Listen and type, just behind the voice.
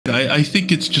I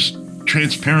think it's just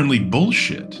transparently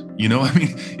bullshit. I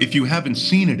mean, if you haven't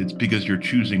seen it, it's because you're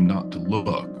choosing not to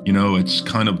look. It's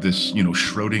kind of this,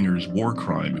 Schrodinger's war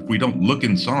crime. If we don't look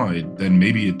inside, then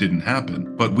maybe it didn't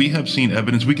happen. But we have seen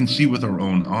evidence we can see with our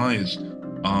own eyes,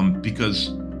 because,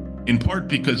 in part,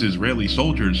 because Israeli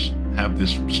soldiers have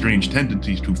this strange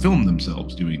tendencies to film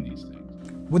themselves doing these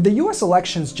things. With the US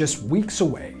elections just weeks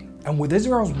away, and with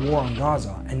Israel's war on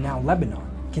Gaza and now Lebanon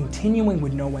continuing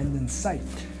with no end in sight,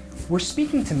 we're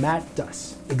speaking to Matt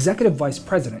Duss, Executive Vice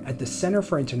President at the Center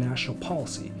for International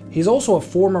Policy. He's also a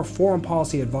former foreign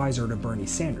policy advisor to Bernie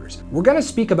Sanders. We're going to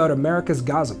speak about America's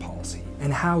Gaza policy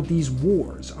and how these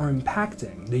wars are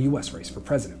impacting the US race for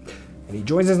president. And he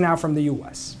joins us now from the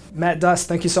US. Matt Duss,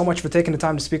 thank you so much for taking the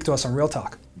time to speak to us on Real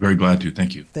Talk. Very glad to.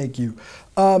 Thank you. Thank you.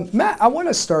 Matt, I want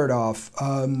to start off,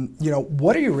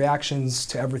 what are your reactions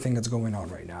to everything that's going on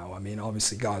right now? I mean,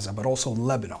 obviously Gaza, but also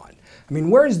Lebanon. I mean,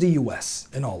 where is the US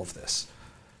in all of this?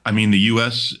 I mean, the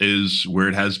U.S. is where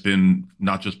it has been,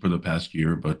 not just for the past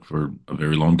year, but for a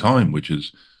very long time, which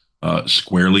is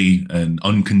squarely and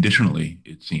unconditionally,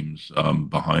 it seems,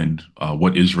 behind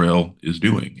what Israel is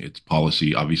doing. Its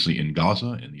policy, obviously, in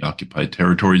Gaza, in the occupied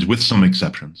territories, with some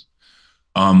exceptions.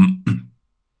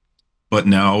 But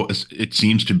now it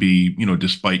seems to be,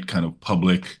 despite kind of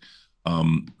public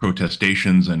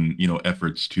protestations and,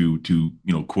 efforts to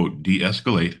quote,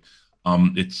 de-escalate,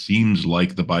 it seems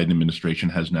like the Biden administration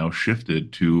has now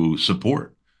shifted to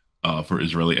support for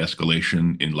Israeli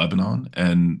escalation in Lebanon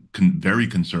and very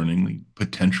concerningly,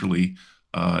 potentially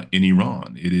in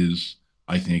Iran. It is,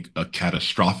 I think, a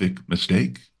catastrophic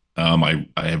mistake. I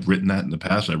have written that in the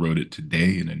past. I wrote it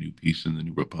today in a new piece in the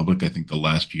New Republic. I think the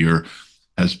last year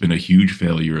has been a huge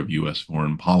failure of U.S.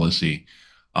 foreign policy.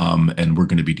 And we're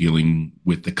going to be dealing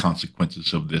with the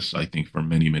consequences of this, I think, for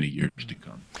many, many years to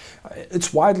come.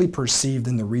 It's widely perceived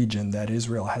in the region that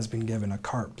Israel has been given a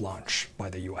carte blanche by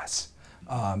the U.S.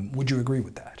 Would you agree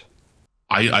with that?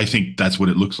 I think that's what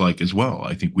it looks like as well.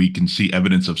 I think we can see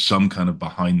evidence of some kind of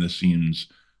behind-the-scenes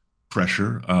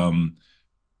pressure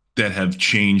that have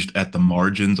changed at the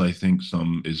margins. I think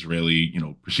some Israeli,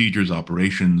 procedures,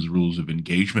 operations, rules of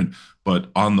engagement. But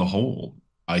on the whole,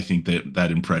 I think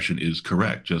that impression is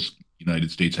correct. Just the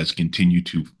United States has continued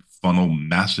to funnel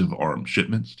massive arms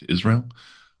shipments to Israel.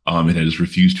 It has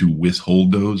refused to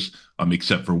withhold those,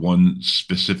 except for one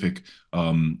specific,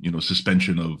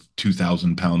 suspension of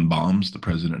 2,000-pound bombs the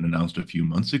president announced a few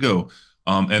months ago.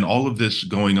 And all of this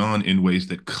going on in ways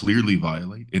that clearly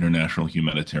violate international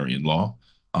humanitarian law,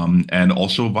 and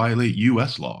also violate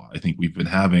U.S. law. I think we've been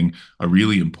having a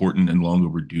really important and long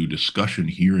overdue discussion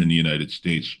here in the United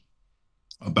States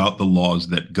about the laws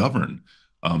that govern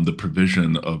the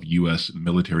provision of U.S.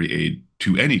 military aid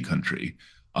to any country,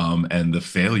 and the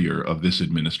failure of this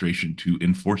administration to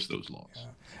enforce those laws. Yeah.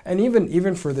 And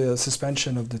even for the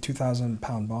suspension of the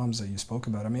 2,000-pound bombs that you spoke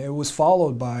about, I mean, it was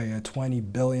followed by a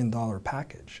 $20 billion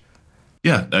package.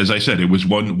 Yeah, as I said, it was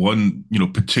one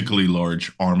particularly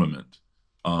large armament,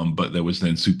 but that was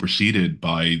then superseded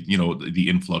by the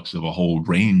influx of a whole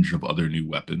range of other new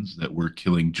weapons that were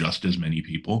killing just as many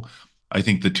people. I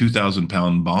think the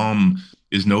 2,000-pound bomb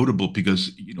is notable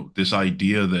because, this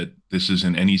idea that this is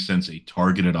in any sense a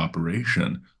targeted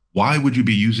operation. Why would you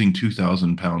be using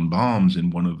 2,000-pound bombs in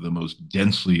one of the most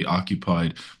densely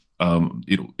occupied,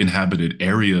 inhabited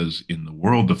areas in the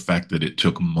world? The fact that it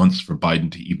took months for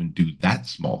Biden to even do that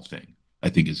small thing, I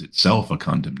think, is itself a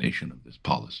condemnation of this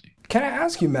policy. Can I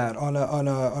ask you, Matt, on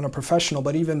a professional,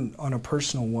 but even on a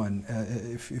personal one,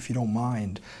 if you don't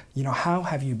mind, how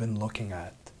have you been looking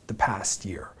at the past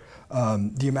year?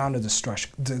 The amount of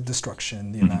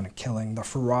destruction, the amount of killing, the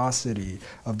ferocity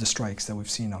of the strikes that we've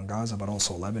seen on Gaza, but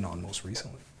also Lebanon most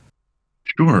recently.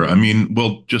 Sure. I mean,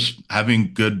 well, just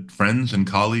having good friends and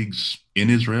colleagues in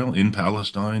Israel, in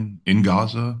Palestine, in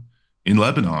Gaza, in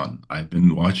Lebanon. I've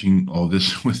been watching all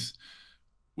this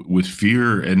with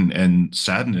fear and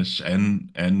sadness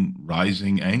and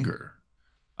rising anger.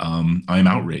 I'm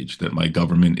outraged that my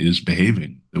government is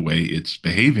behaving the way it's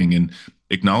behaving, and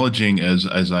acknowledging,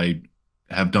 as I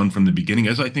have done from the beginning,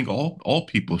 as I think all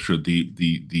people should,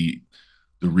 the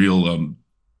real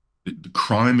the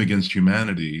crime against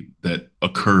humanity that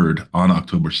occurred on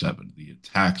October 7th, the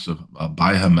attacks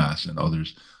by Hamas and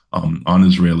others on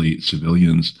Israeli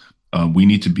civilians. We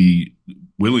need to be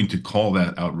willing to call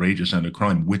that outrageous and a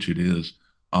crime, which it is.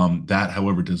 That,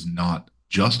 however, does not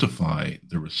justify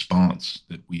the response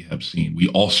that we have seen. We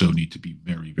also need to be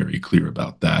very, very clear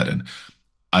about that. And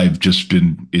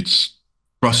it's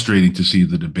frustrating to see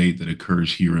the debate that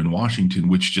occurs here in Washington,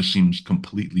 which just seems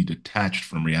completely detached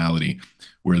from reality,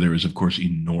 where there is, of course,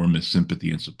 enormous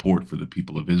sympathy and support for the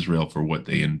people of Israel for what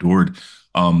they endured,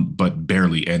 but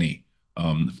barely any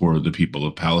for the people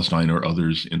of Palestine or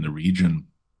others in the region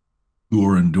who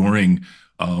are enduring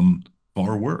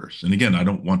far worse. And again, I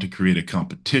don't want to create a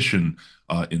competition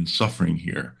in suffering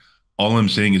here. All I'm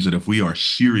saying is that if we are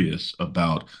serious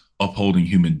about upholding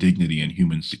human dignity and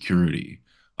human security,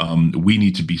 we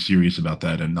need to be serious about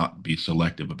that and not be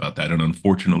selective about that. And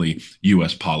unfortunately,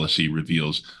 U.S. policy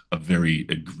reveals a very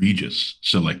egregious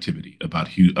selectivity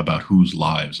about whose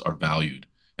lives are valued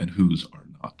and whose are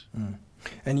not. Mm.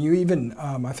 And you even,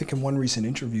 I think in one recent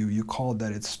interview, you called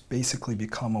that it's basically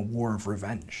become a war of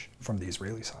revenge from the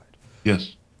Israeli side.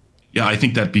 Yes. Yeah, I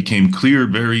think that became clear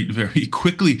very, very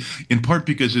quickly, in part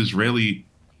because Israeli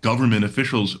government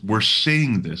officials were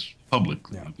saying this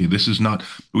publicly. Yeah. Okay, this is not,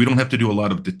 we don't have to do a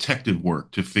lot of detective work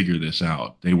to figure this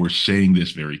out. They were saying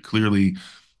this very clearly.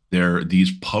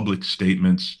 These public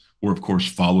statements were, of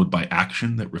course, followed by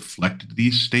action that reflected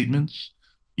these statements.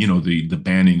 You know, the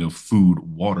banning of food,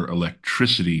 water,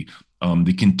 electricity,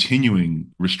 the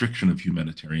continuing restriction of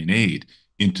humanitarian aid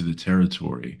into the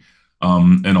territory.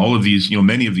 And all of these,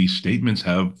 many of these statements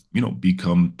have,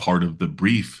 become part of the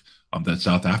brief that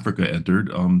South Africa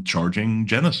entered, charging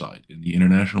genocide in the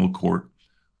International Court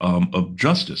of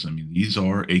Justice. I mean, these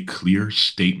are a clear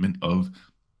statement of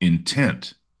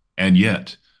intent, and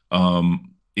yet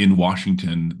in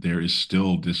Washington there is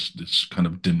still this kind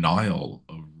of denial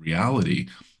of reality,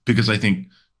 because I think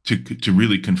to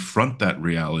really confront that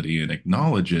reality and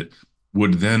acknowledge it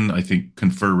would then, I think,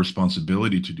 confer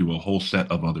responsibility to do a whole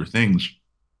set of other things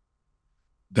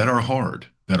that are hard,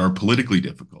 that are politically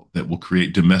difficult, that will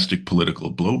create domestic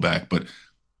political blowback. But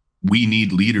we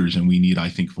need leaders, and we need, I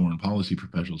think, foreign policy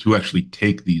professionals who actually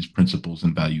take these principles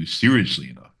and values seriously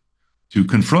enough to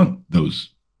confront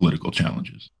those political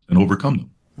challenges and overcome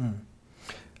them. Hmm.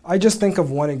 I just think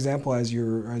of one example as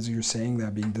you're saying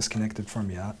that, being disconnected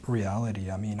from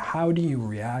reality. I mean, how do you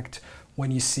react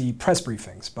when you see press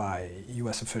briefings by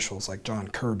U.S. officials like John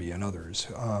Kirby and others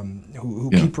who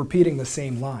keep repeating the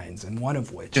same lines, and one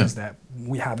of which is that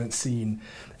we haven't seen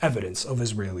evidence of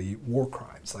Israeli war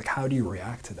crimes? Like, how do you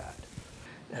react to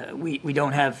that? We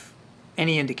don't have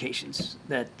any indications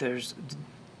that there's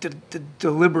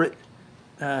deliberate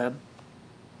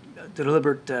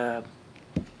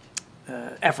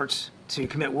efforts to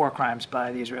commit war crimes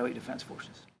by the Israeli Defense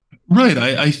Forces. Right.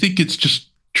 I think it's just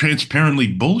transparently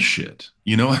bullshit.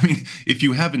 I mean, if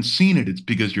you haven't seen it, it's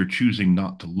because you're choosing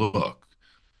not to look.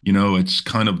 It's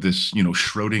kind of this,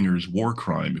 Schrodinger's war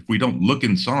crime. If we don't look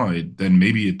inside, then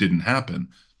maybe it didn't happen.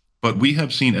 But we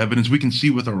have seen evidence. We can see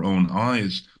with our own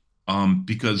eyes,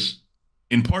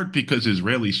 in part because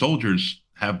Israeli soldiers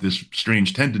have this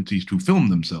strange tendencies to film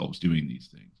themselves doing these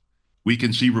things. We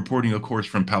can see reporting, of course,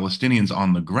 from Palestinians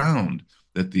on the ground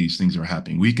that these things are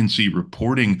happening. We can see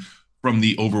reporting from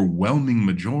the overwhelming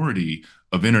majority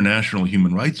of international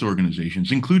human rights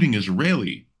organizations, including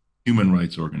Israeli human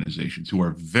rights organizations, who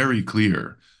are very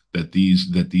clear that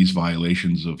these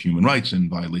violations of human rights and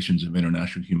violations of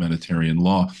international humanitarian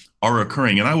law are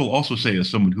occurring. And I will also say, as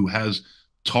someone who has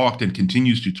talked and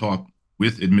continues to talk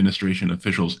with administration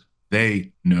officials,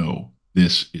 they know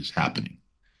this is happening.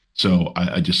 So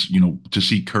I just, to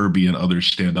see Kirby and others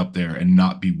stand up there and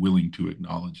not be willing to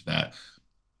acknowledge that,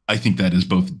 I think that is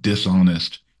both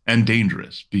dishonest and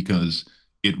dangerous, because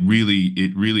it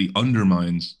really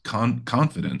undermines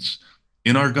confidence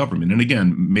in our government. And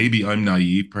again, maybe I'm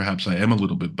naive, perhaps I am a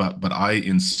little bit, but I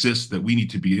insist that we need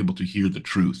to be able to hear the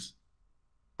truth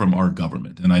from our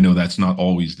government. And I know that's not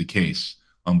always the case,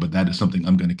 but that is something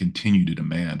I'm going to continue to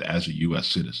demand as a U.S.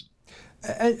 citizen.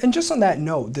 And just on that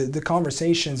note, the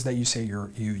conversations that you say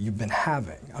you've been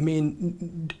having, I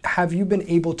mean, have you been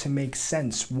able to make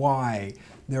sense why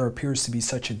there appears to be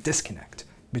such a disconnect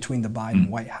between the Biden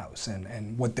White House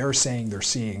and what they're saying they're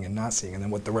seeing and not seeing, and then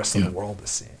what the rest of the world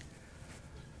is seeing?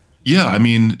 Yeah, I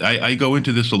mean, I go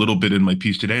into this a little bit in my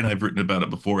piece today, and I've written about it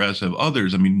before, as have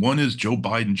others. I mean, one is Joe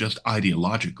Biden just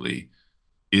ideologically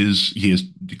he has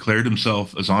declared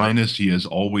himself a Zionist. He has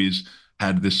always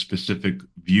had this specific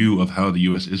view of how the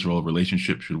U.S.-Israel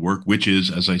relationship should work, which is,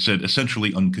 as I said,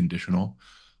 essentially unconditional.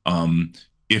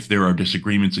 If there are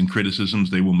disagreements and criticisms,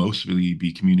 they will mostly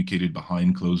be communicated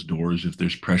behind closed doors. If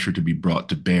there's pressure to be brought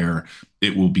to bear,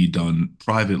 it will be done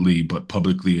privately, but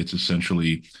publicly, it's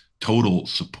essentially total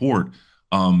support.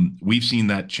 We've seen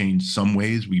that change some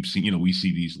ways. We see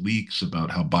these leaks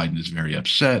about how Biden is very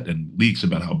upset, and leaks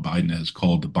about how Biden has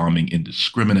called the bombing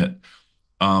indiscriminate.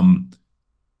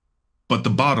 But the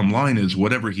bottom line is,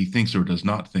 whatever he thinks or does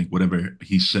not think, whatever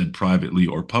he said privately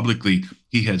or publicly,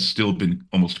 he has still been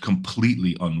almost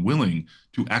completely unwilling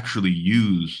to actually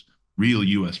use real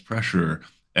U.S. pressure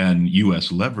and U.S.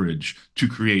 leverage to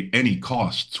create any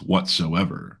costs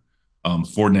whatsoever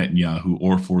for Netanyahu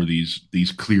or for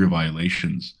these clear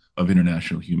violations of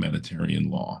international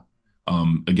humanitarian law.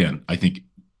 Again, I think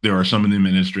there are some in the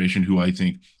administration who I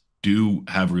think do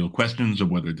have real questions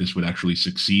of whether this would actually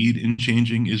succeed in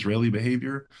changing Israeli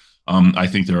behavior. I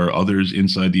think there are others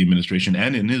inside the administration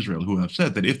and in Israel who have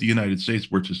said that if the United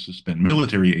States were to suspend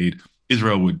military aid,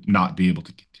 Israel would not be able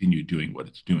to continue doing what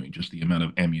it's doing. Just the amount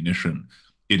of ammunition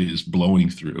it is blowing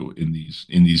through in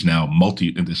this now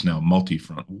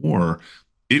multi-front war,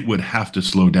 it would have to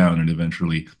slow down and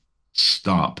eventually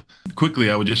stop. Quickly,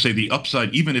 I would just say the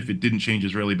upside, even if it didn't change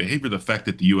Israeli behavior, the fact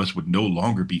that the U.S. would no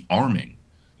longer be arming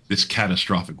this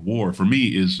catastrophic war, for me,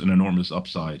 is an enormous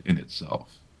upside in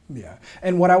itself. Yeah,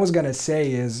 and what I was going to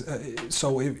say is,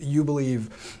 so if you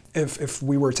believe if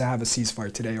we were to have a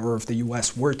ceasefire today, or if the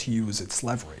U.S. were to use its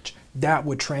leverage, that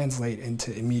would translate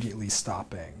into immediately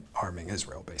stopping arming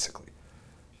Israel, basically.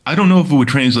 I don't know if it would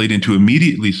translate into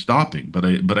immediately stopping, but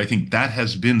I think that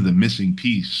has been the missing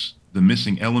piece, the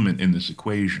missing element in this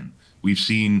equation. We've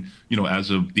seen, as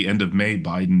of the end of May,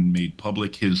 Biden made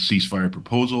public his ceasefire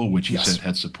proposal, which he Yes. said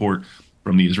had support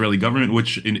from the Israeli government,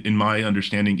 which in my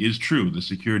understanding is true. The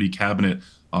Security Cabinet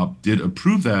did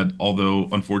approve that, although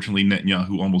unfortunately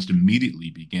Netanyahu almost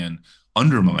immediately began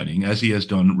undermining, as he has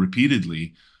done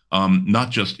repeatedly,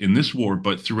 not just in this war,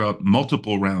 but throughout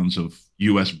multiple rounds of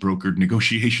U.S. brokered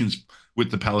negotiations with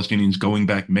the Palestinians going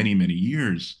back many, many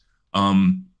years.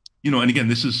 And again,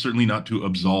 this is certainly not to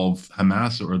absolve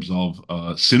Hamas or absolve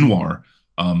Sinwar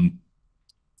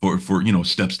for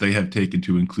steps they have taken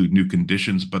to include new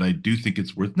conditions. But I do think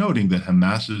it's worth noting that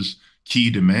Hamas's key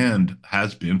demand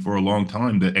has been for a long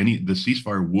time that the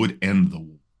ceasefire would end the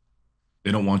war.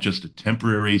 They don't want just a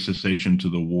temporary cessation to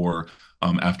the war,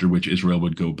 after which Israel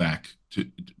would go back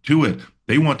to it.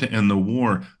 They want to end the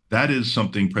war. That is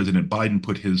something President Biden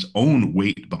put his own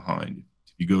weight behind.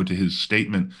 If you go to his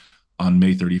statement on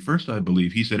May 31st, I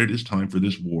believe, he said it is time for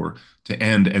this war to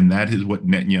end. And that is what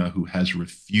Netanyahu has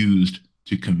refused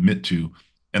to commit to.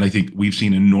 And I think we've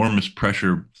seen enormous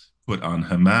pressure put on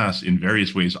Hamas in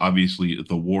various ways. Obviously,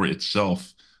 the war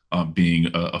itself being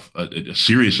a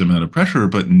serious amount of pressure,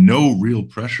 but no real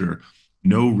pressure,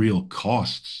 no real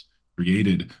costs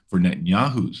created for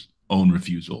Netanyahu's own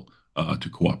refusal to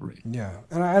cooperate. Yeah,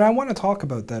 and I want to talk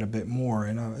about that a bit more,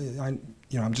 and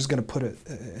I'm just going to put it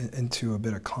into a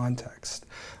bit of context.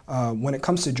 When it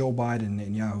comes to Joe Biden and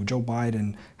Netanyahu, Joe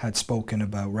Biden had spoken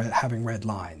about having red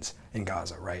lines in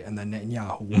Gaza, right? And then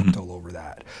Netanyahu worked all over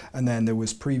that. And then there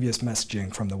was previous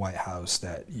messaging from the White House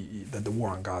that the war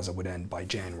on Gaza would end by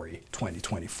January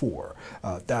 2024.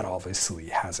 That obviously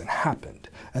hasn't happened.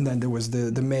 And then there was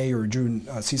the May or June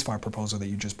ceasefire proposal that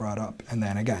you just brought up. And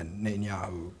then again,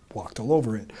 Netanyahu walked all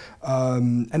over it.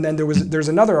 And then there's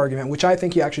another argument, which I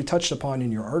think you actually touched upon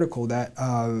in your article, that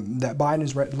that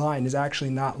Biden's red line is actually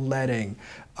not letting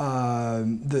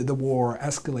the war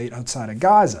escalate outside of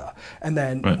Gaza. And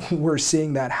then we're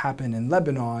seeing that happen in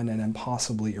Lebanon and then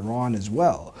possibly Iran as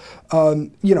well.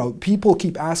 People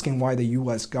keep asking why the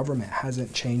U.S. government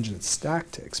hasn't changed its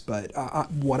tactics, but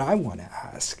what I want to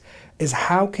ask is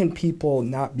how can people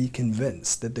not be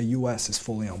convinced that the U.S. is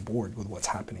fully on board with what's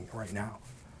happening right now?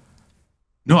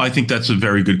 No, I think that's a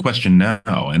very good question now.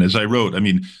 And as I wrote, I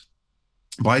mean,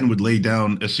 Biden would lay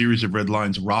down a series of red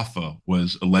lines. Rafah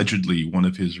was allegedly one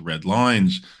of his red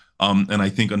lines. And I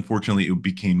think, unfortunately, it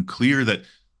became clear that,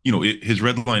 his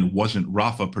red line wasn't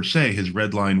Rafah per se. His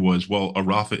red line was, well, a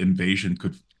Rafah invasion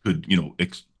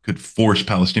could force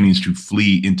Palestinians to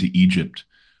flee into Egypt,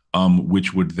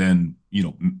 which would then,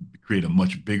 create a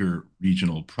much bigger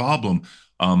regional problem.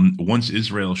 Once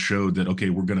Israel showed that, okay,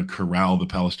 we're going to corral the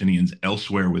Palestinians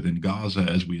elsewhere within Gaza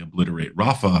as we obliterate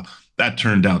Rafah, that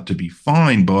turned out to be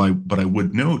fine. But I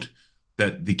would note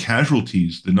that the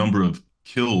casualties, the number of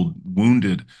killed,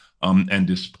 wounded, and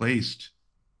displaced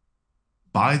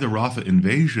by the Rafah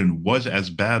invasion was as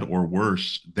bad or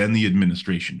worse than the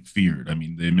administration feared. I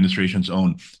mean, the administration's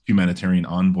own humanitarian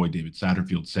envoy, David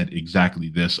Satterfield, said exactly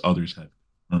this. Others have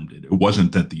confirmed it. It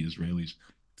wasn't that the Israelis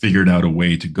figured out a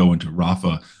way to go into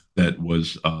Rafah that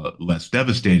was less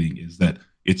devastating, is that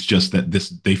it's just that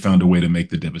they found a way to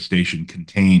make the devastation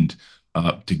contained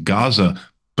to Gaza.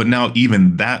 But now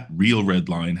even that real red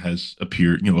line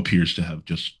appears to have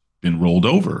just been rolled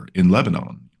over in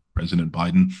Lebanon. President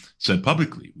Biden said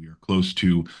publicly, we are close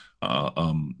to a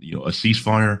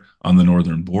ceasefire on the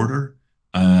northern border,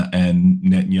 and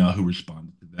Netanyahu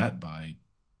responded to that by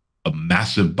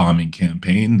massive bombing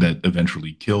campaign that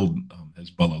eventually killed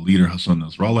Hezbollah leader Hassan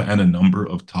Nasrallah and a number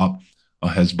of top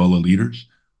Hezbollah leaders.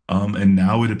 And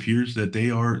now it appears that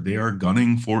they are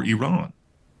gunning for Iran.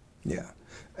 Yeah.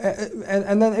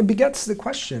 And then it begets the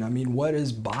question. I mean, what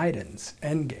is Biden's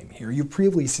endgame here? You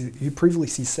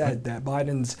previously said that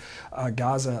Biden's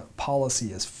Gaza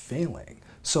policy is failing.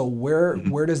 So where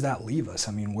does that leave us?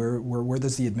 I mean, where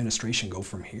does the administration go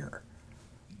from here?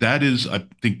 That is, I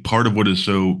think, part of what is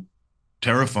so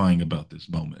terrifying about this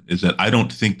moment is that I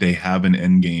don't think they have an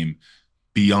end game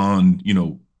beyond,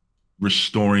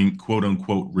 restoring, quote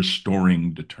unquote,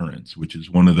 restoring deterrence, which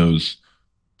is one of those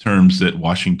terms that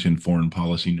Washington foreign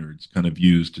policy nerds kind of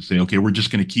use to say, okay, we're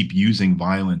just going to keep using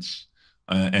violence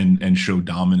and show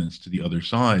dominance to the other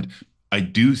side. I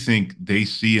do think they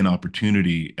see an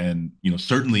opportunity, and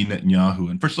certainly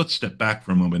Netanyahu. And first, let's step back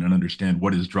for a moment and understand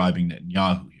what is driving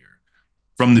Netanyahu here.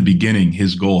 From the beginning,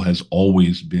 his goal has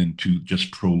always been to just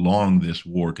prolong this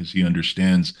war because he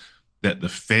understands that the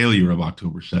failure of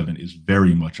October 7 is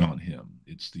very much on him.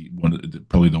 It's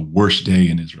probably the worst day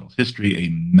in Israel's history, a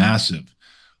massive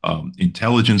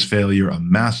intelligence failure, a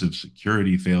massive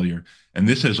security failure. And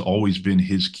this has always been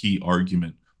his key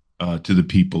argument to the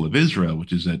people of Israel,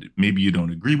 which is that maybe you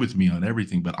don't agree with me on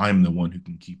everything, but I'm the one who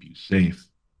can keep you safe.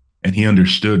 And he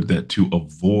understood that to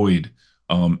avoid,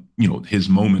 his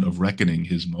moment of reckoning,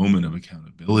 his moment of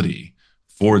accountability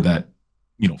for that,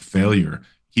 failure,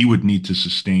 he would need to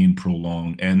sustain,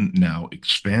 prolong, and now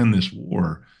expand this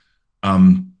war.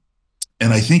 Um,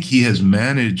 and I think he has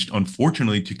managed,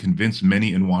 unfortunately, to convince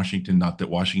many in Washington, not that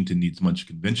Washington needs much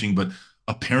convincing, but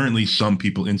apparently some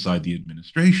people inside the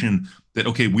administration that,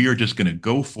 okay, we are just going to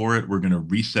go for it. We're going to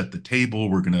reset the table.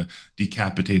 We're going to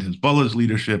decapitate Hezbollah's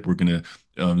leadership. We're going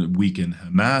to weaken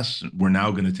Hamas. We're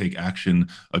now going to take action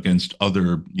against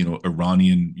other,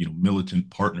 Iranian, militant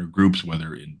partner groups,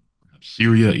 whether in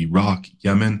Syria, Iraq,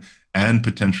 Yemen, and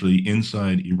potentially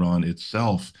inside Iran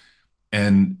itself.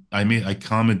 And I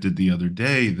commented the other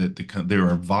day that there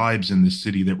are vibes in this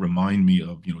city that remind me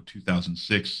of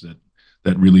 2006,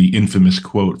 that really infamous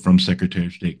quote from Secretary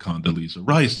of State Condoleezza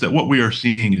Rice, that what we are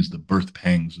seeing is the birth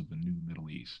pangs of the new Middle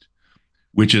East,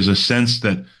 which is a sense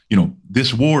that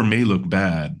this war may look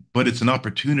bad, but it's an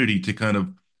opportunity to kind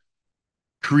of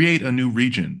create a new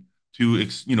region, to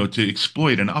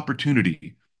exploit an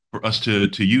opportunity for us to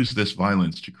use this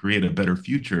violence to create a better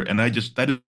future. And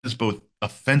that is both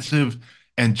offensive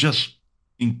and just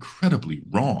incredibly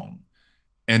wrong.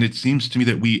 And it seems to me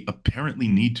that we apparently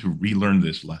need to relearn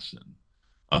this lesson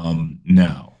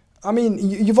now. I mean,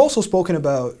 you've also spoken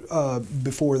about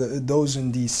before those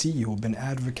in D.C. who have been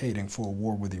advocating for a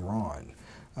war with Iran.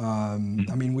 I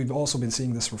mean, we've also been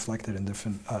seeing this reflected in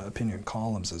different opinion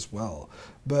columns as well.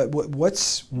 But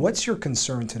what's your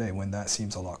concern today when that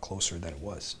seems a lot closer than it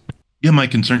was? Yeah, my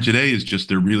concern today is just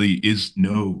there really is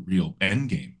no real end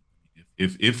game.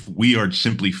 If we are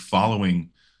simply following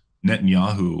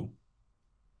Netanyahu,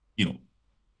 you know,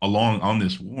 along on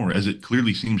this war, as it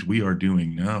clearly seems we are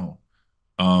doing now,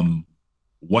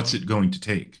 what's it going to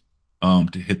take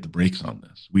to hit the brakes on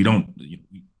this? We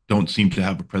don't seem to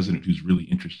have a president who's really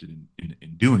interested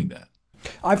in doing that.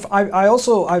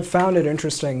 I've found it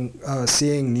interesting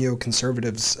seeing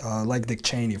neoconservatives like Dick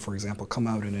Cheney, for example, come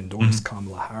out and endorse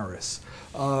Kamala Harris.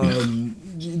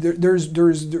 There's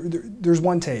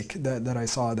one take that I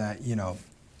saw that, you know,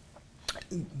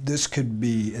 this could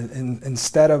be,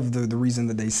 instead of the reason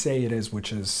that they say it is,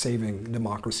 which is saving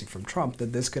democracy from Trump,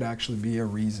 that this could actually be a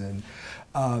reason,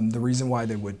 the reason why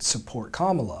they would support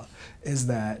Kamala is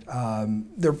that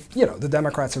the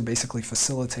Democrats are basically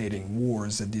facilitating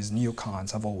wars that these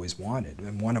neocons have always wanted,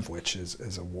 and one of which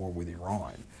is a war with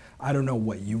Iran. I don't know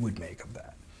what you would make of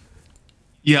that.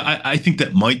 Yeah, I think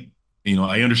that might,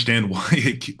 I understand why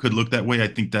it could look that way. I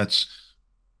think that's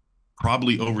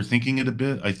probably overthinking it a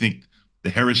bit. I think the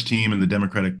Harris team and the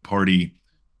Democratic Party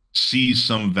sees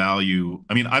some value.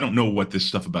 I mean, I don't know what this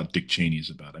stuff about Dick Cheney is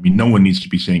about. I mean, no one needs to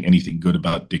be saying anything good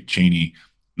about Dick Cheney,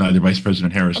 neither Vice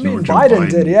President Harris I mean, nor Joe Biden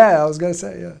Biden. did, yeah, I was going to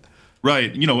say, yeah.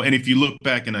 Right. And if you look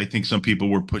back, and I think some people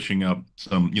were pushing up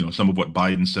some of what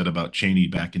Biden said about Cheney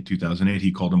back in 2008,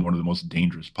 he called him one of the most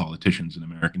dangerous politicians in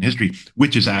American history,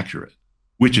 which is accurate,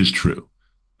 which is true.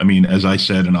 I mean, as I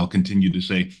said, and I'll continue to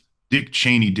say, Dick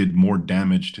Cheney did more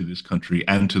damage to this country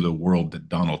and to the world than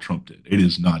Donald Trump did. It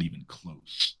is not even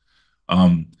close.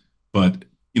 But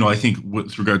I think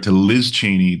with regard to Liz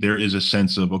Cheney, there is a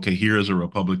sense of, okay, here is a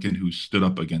Republican who stood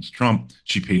up against Trump.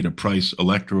 She paid a price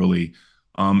electorally.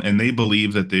 And they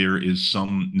believe that there is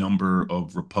some number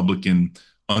of Republican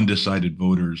undecided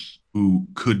voters who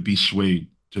could be swayed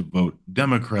to vote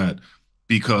Democrat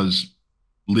because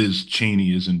Liz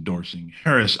Cheney is endorsing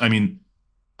Harris. I mean,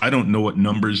 I don't know what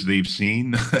numbers they've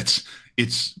seen.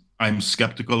 I'm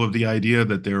skeptical of the idea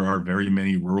that there are very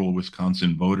many rural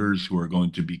Wisconsin voters who are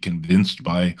going to be convinced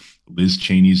by Liz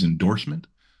Cheney's endorsement.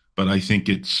 But I think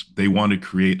they want to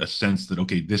create a sense that,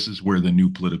 okay, this is where the new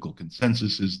political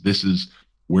consensus is. This is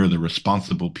where the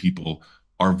responsible people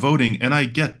are voting. And I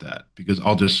get that because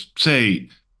I'll just say,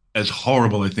 as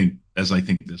horrible I think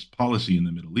this policy in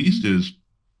the Middle East is,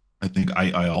 I think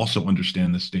I also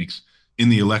understand the stakes in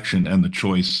the election and the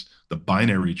choice, the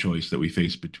binary choice that we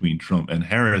face between Trump and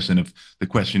Harris. And if the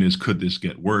question is, could this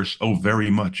get worse? Oh, very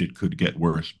much it could get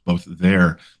worse, both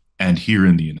there and here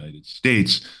in the United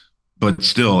States. But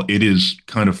still, it is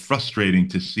kind of frustrating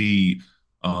to see,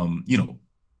 um, you know,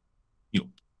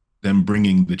 them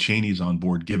bringing the Cheneys on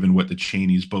board, given what the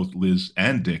Cheneys, both Liz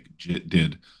and Dick,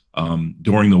 did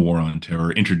during the war on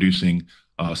terror, introducing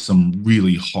some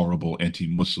really horrible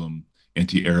anti-Muslim,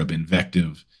 anti-Arab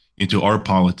invective into our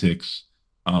politics,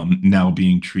 now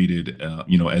being treated,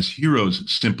 as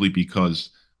heroes simply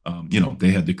because, they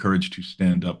had the courage to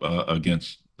stand up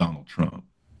against Donald Trump.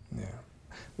 Yeah.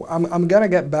 Well, I'm gonna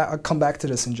get back. I'll come back to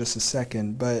this in just a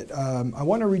second, but I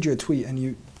want to read you a tweet, and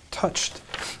you touched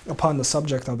upon the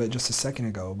subject of it just a second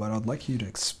ago, but I'd like you to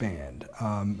expand.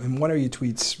 In one of your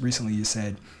tweets recently, you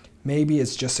said, maybe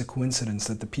it's just a coincidence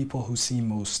that the people who seem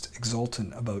most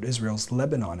exultant about Israel's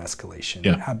Lebanon escalation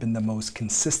have been the most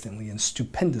consistently and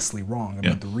stupendously wrong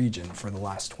about the region for the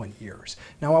last 20 years.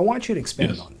 Now, I want you to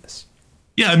expand on this.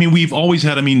 Yeah, I mean, we've always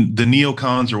had, I mean, the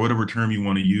neocons or whatever term you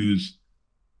want to use,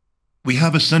 we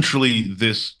have essentially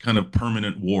this kind of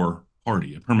permanent war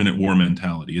party, a permanent war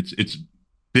mentality. It's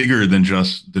bigger than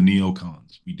just the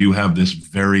neocons. We do have this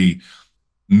very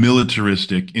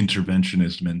militaristic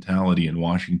interventionist mentality in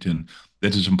Washington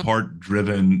that is in part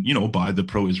driven, by the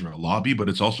pro-Israel lobby, but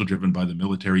it's also driven by the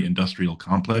military-industrial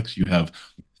complex. You have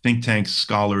think tanks,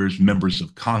 scholars, members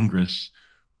of Congress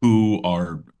who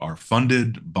are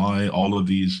funded by all of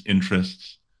these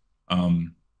interests.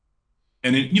 I'm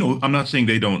not saying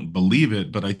they don't believe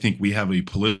it, but I think we have a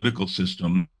political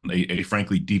system, a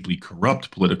frankly deeply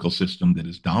corrupt political system that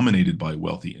is dominated by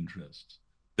wealthy interests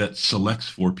that selects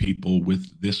for people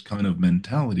with this kind of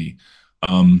mentality.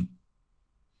 And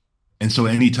so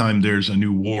anytime there's a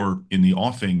new war in the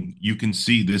offing, you can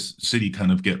see this city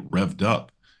kind of get revved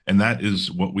up. And that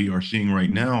is what we are seeing right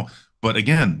now. But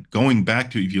again, going back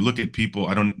to, if you look at people,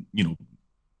 I don't,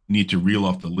 need to reel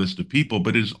off the list of people,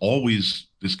 but it's always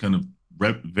this kind of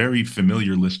very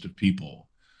familiar list of people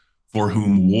for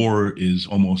whom war is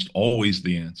almost always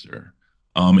the answer.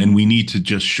 And we need to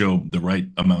just show the right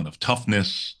amount of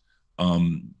toughness,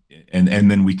 and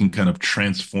then we can kind of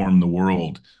transform the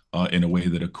world in a way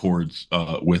that accords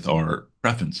with our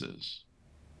preferences.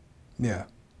 Yeah,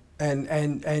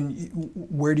 and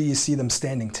where do you see them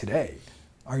standing today?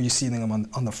 Are you seeing them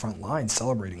on the front line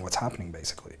celebrating what's happening,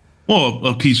 basically?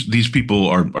 Well, these people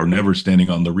are never standing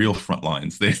on the real front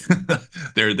lines.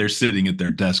 They're sitting at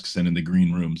their desks and in the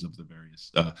green rooms of the various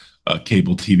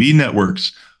cable TV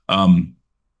networks. But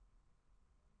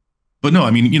no,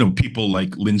 I mean, people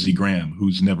like Lindsey Graham,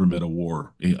 who's never met a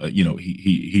war,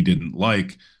 he didn't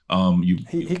like.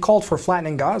 He called for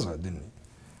flattening Gaza, didn't he?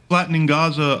 Flattening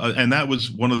Gaza, and that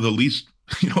was one of the least,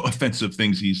 offensive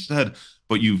things he said.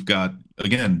 But you've got,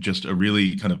 again, just a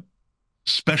really kind of,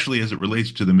 especially as it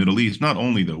relates to the Middle East. Not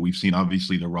only, though, we've seen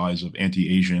obviously the rise of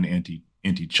anti-Asian,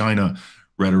 anti-China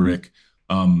rhetoric,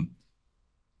 but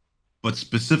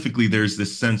specifically there's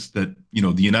this sense that,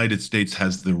 the United States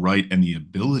has the right and the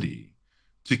ability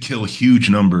to kill huge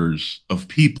numbers of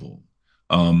people,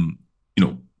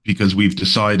 because we've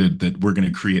decided that we're going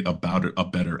to create a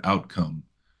better outcome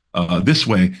this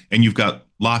way. And you've got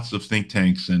lots of think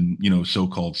tanks and,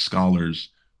 so-called scholars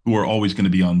who are always going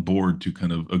to be on board to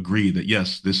kind of agree that,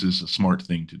 yes, this is a smart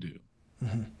thing to do.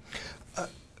 Mm-hmm.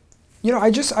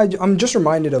 I'm just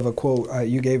reminded of a quote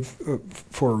you gave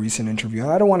for a recent interview.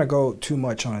 And I don't want to go too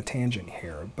much on a tangent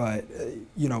here, but,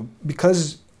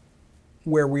 because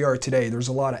where we are today, there's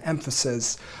a lot of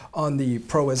emphasis on the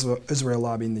pro-Israel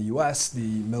lobby in the U.S., the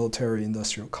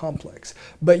military-industrial complex.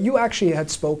 But you actually had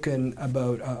spoken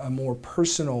about a more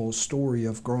personal story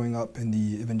of growing up in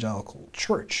the evangelical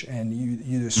church, and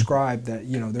you described that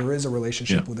there is a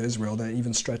relationship with Israel that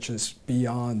even stretches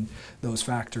beyond those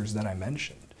factors that I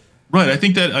mentioned. Right. I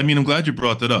think that, I'm glad you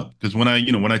brought that up, because when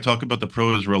I talk about the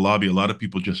pro-Israel lobby, a lot of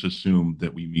people just assume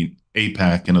that we mean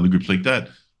AIPAC and other groups like that.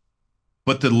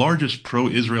 But the largest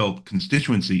pro-Israel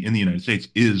constituency in the United States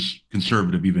is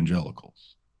conservative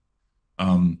evangelicals.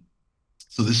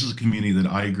 So this is a community that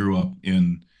I grew up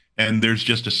in, And there's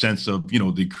just a sense of,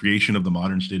 the creation of the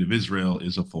modern state of Israel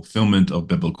is a fulfillment of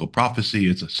biblical prophecy.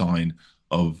 It's a sign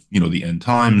of, the end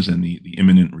times and the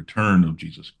imminent return of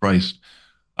Jesus Christ.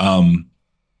 Um,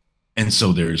 and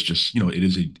so there's just, it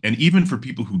is and even for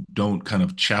people who don't kind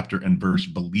of chapter and verse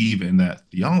believe in that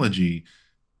theology,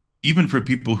 even for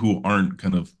people who aren't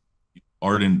kind of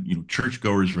ardent,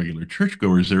 churchgoers, regular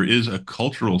churchgoers, there is a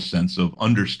cultural sense of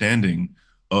understanding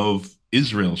of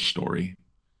Israel's story.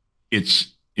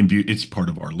 It's part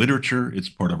of our literature. It's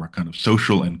part of our kind of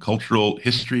social and cultural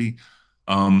history,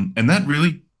 and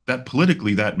that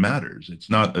politically that matters. It's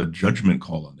not a judgment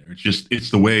call on there. It's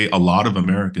the way a lot of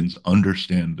Americans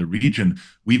understand the region.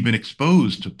 We've been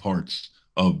exposed to parts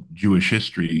of Jewish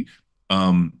history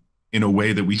in a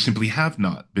way that we simply have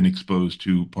not been exposed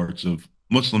to parts of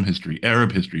Muslim history,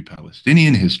 Arab history,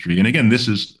 Palestinian history. And again, this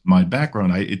is my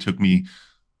background. It took me,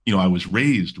 I was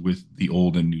raised with the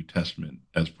Old and New Testament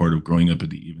as part of growing up at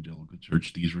the evangelical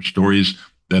church. These were stories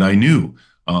that I knew.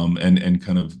 And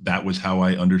kind of that was how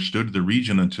I understood the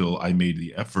region until I made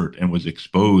the effort and was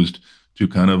exposed to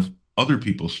kind of other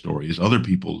people's stories, other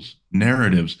people's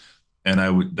narratives. And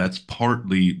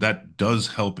that does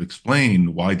help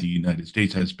explain why the United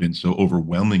States has been so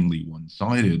overwhelmingly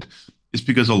one-sided. It's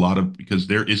because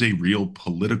there is a real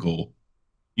political,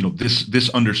 this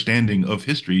understanding of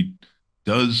history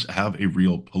does have a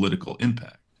real political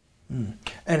impact.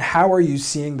 And how are you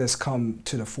seeing this come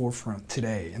to the forefront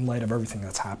today in light of everything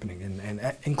that's happening,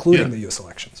 and including the U.S.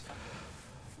 elections?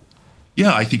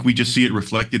 Yeah, I think we just see it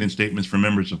reflected in statements from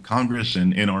members of Congress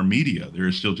and in our media. There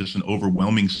is still just an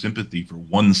overwhelming sympathy for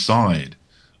one side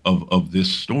of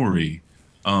this story.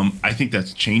 I think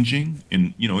that's changing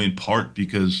in part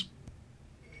because,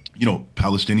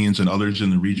 Palestinians and others in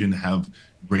the region have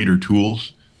greater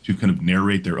tools to kind of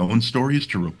narrate their own stories,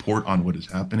 to report on what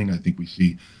is happening. I think we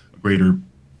see a greater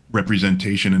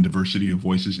representation and diversity of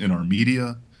voices in our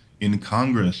media, in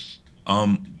Congress.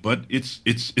 But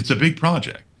it's a big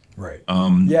project. Right.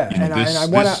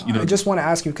 I just want to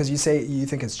ask you, because you say you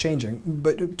think it's changing,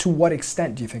 but to what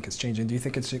extent do you think it's changing? Do you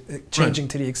think it's changing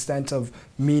to the extent of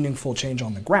meaningful change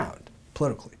on the ground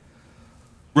politically?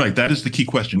 Right. That is the key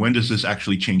question. When does this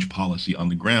actually change policy on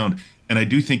the ground? And I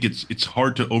do think it's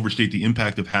hard to overstate the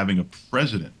impact of having a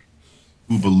president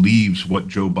who believes what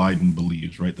Joe Biden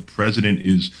believes, right? The president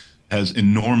has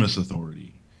enormous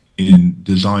authority in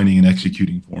designing and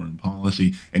executing foreign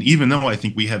policy. And even though I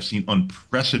think we have seen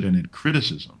unprecedented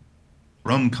criticism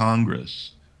from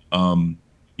Congress,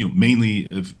 mainly,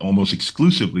 if almost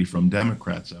exclusively from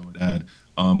Democrats, I would add,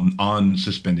 on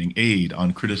suspending aid,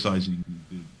 on criticizing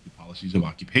the policies of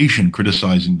occupation,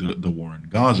 criticizing the war in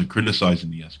Gaza, criticizing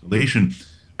the escalation.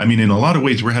 I mean, in a lot of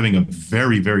ways, we're having a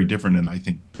very, very different and I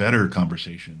think better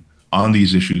conversation on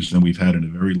these issues than we've had in a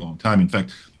very long time. In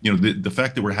fact, the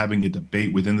fact that we're having a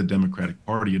debate within the Democratic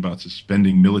Party about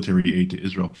suspending military aid to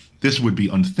Israel, this would be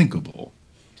unthinkable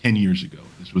 10 years ago.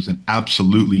 This was an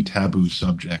absolutely taboo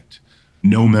subject.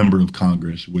 No member of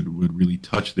Congress would really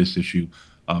touch this issue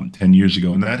 10 years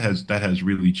ago. And that has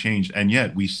really changed. And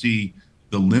yet we see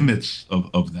the limits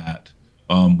of that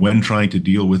when trying to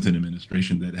deal with an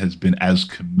administration that has been as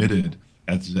committed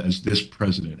as this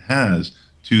president has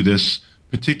to this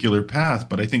particular path.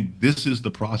 But I think this is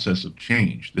the process of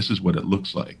change. This is what it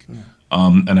looks like. Yeah.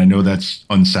 And I know that's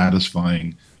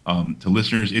unsatisfying to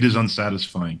listeners. It is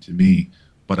unsatisfying to me,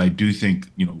 but I do think,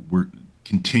 we're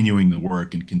continuing the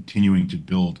work and continuing to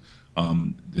build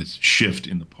this shift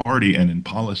in the party and in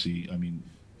policy. I mean,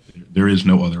 there is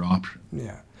no other option.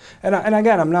 Yeah. And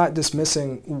again, I'm not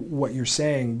dismissing what you're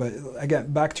saying, but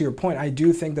again, back to your point, I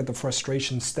do think that the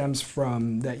frustration stems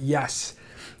from that, yes,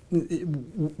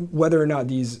 whether or not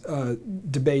these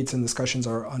debates and discussions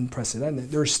are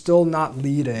unprecedented, they're still not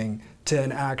leading to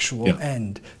an actual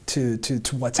end to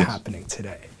what's happening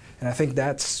today. And I think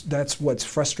that's what's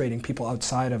frustrating people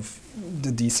outside of the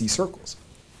DC circles.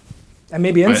 And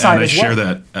maybe inside as well. I share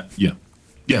that,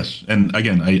 yes. And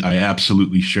again, I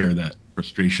absolutely share that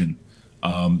frustration.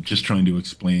 Just trying to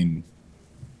explain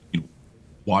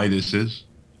why this is.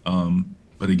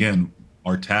 But again,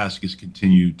 our task is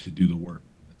continue to do the work.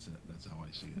 That's how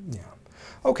I see it. Yeah.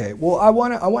 Okay. Well, I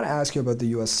want to ask you about the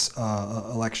U.S.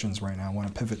 Elections right now. I want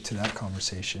to pivot to that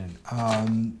conversation.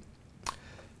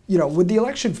 With the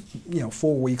election,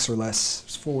 4 weeks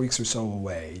or so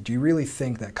away, do you really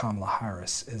think that Kamala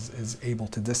Harris is able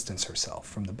to distance herself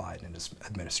from the Biden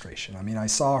administration? I mean, I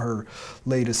saw her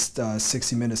latest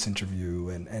 60 Minutes interview,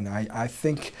 and I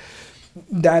think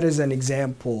that is an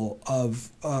example of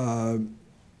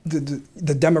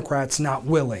the Democrats not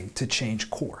willing to change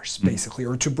course, basically,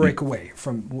 or to break away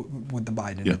from with the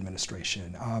Biden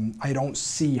administration. I don't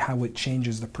see how it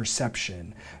changes the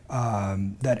perception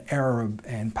that Arab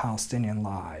and Palestinian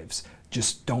lives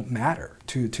just don't matter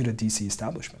to the DC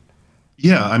establishment.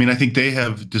 Yeah, I mean, I think they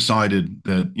have decided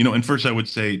that, and first I would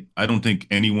say I don't think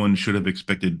anyone should have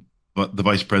expected the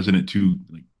vice president to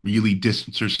like really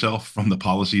distance herself from the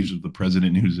policies of the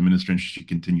president whose administration she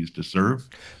continues to serve.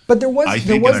 But there I was there think,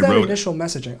 and was I that wrote, initial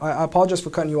messaging. I apologize for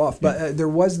cutting you off, but there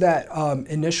was that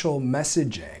initial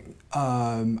messaging.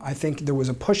 I think there was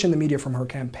a push in the media from her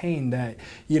campaign that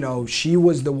she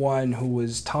was the one who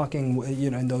was talking,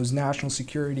 in those national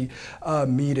security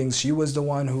meetings. She was the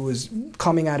one who was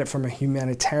coming at it from a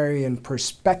humanitarian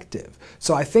perspective.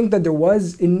 So I think that there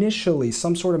was initially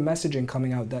some sort of messaging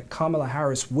coming out that Kamala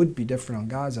Harris would be different on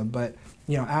Gaza, but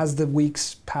as the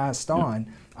weeks passed on,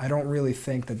 I don't really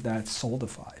think that that's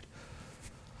solidified.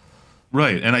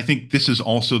 right, and I think this is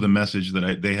also the message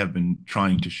that they have been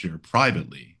trying to share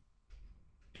privately,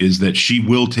 is that she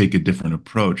will take a different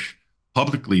approach.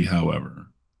 Publicly, however,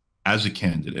 as a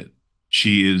candidate,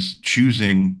 she is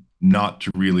choosing not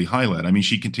to really highlight. I mean,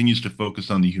 she continues to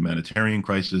focus on the humanitarian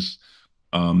crisis.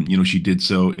 She did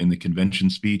so in the convention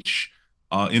speech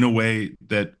in a way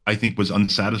that I think was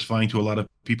unsatisfying to a lot of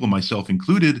people, myself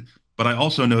included. But I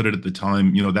also noted at the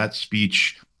time, that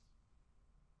speech,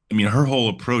 I mean, her whole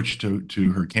approach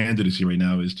to her candidacy right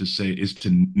now is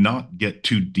to not get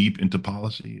too deep into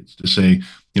policy. It's to say,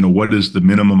 what is the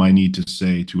minimum I need to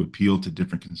say to appeal to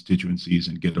different constituencies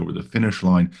and get over the finish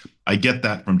line. I get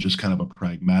that from just kind of a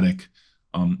pragmatic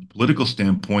political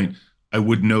standpoint. I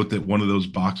would note that one of those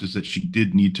boxes that she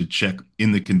did need to check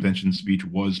in the convention speech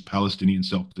was Palestinian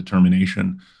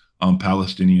self-determination,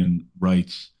 Palestinian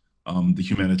rights, the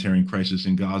humanitarian crisis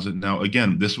in Gaza. Now,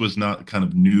 again, this was not kind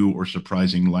of new or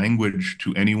surprising language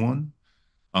to anyone,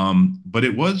 but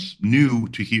it was new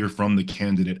to hear from the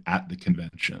candidate at the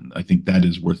convention. I think that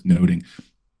is worth noting.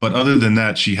 But other than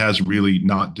that, she has really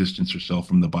not distanced herself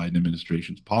from the Biden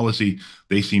administration's policy.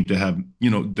 They seem to have,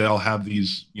 they'll have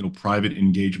these, private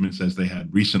engagements as they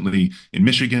had recently in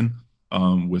Michigan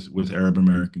with Arab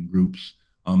American groups.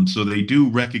 So they do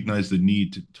recognize the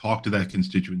need to talk to that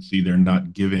constituency. They're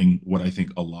not giving what I think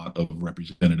a lot of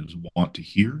representatives want to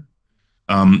hear.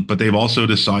 But they've also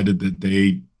decided that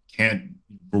they can't,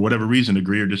 for whatever reason,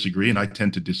 agree or disagree. And I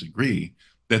tend to disagree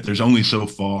that there's only so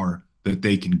far that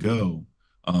they can go,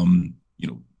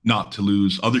 not to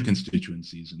lose other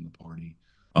constituencies in the party,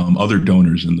 other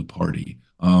donors in the party.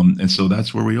 And so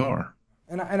that's where we are.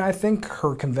 And I think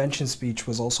her convention speech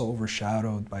was also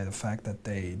overshadowed by the fact that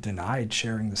they denied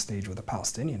sharing the stage with a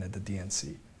Palestinian at the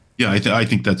DNC. Yeah, I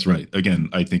think that's right. Again,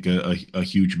 I think a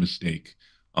huge mistake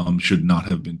should not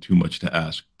have been too much to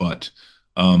ask. But,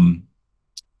 and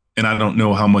I don't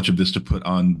know how much of this to put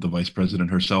on the vice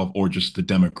president herself or just the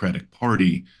Democratic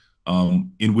Party,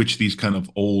 in which these kind of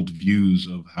old views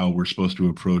of how we're supposed to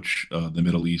approach the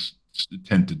Middle East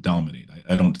tend to dominate.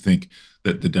 I don't think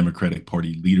that the Democratic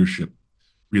Party leadership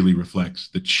really reflects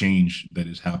the change that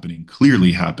is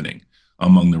clearly happening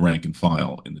among the rank and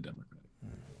file in the Democratic.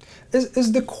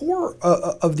 Is the core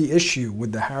of the issue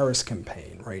with the Harris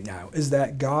campaign right now is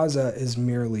that Gaza is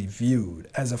merely viewed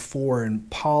as a foreign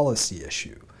policy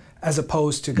issue, as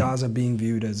opposed to Gaza being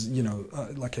viewed as,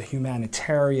 like a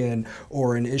humanitarian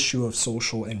or an issue of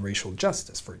social and racial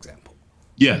justice, for example?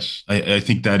 Yes, I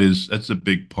think that's a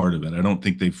big part of it. I don't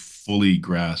think they've fully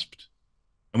grasped.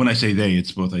 And when I say they,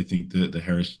 it's both, I think, the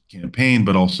Harris campaign,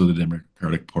 but also the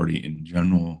Democratic Party in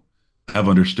general have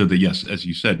understood that, yes, as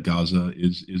you said, Gaza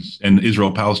and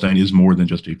Israel-Palestine is more than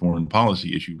just a foreign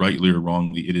policy issue. Rightly or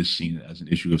wrongly, it is seen as an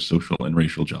issue of social and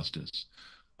racial justice.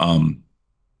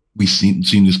 We've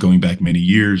seen this going back many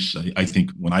years. I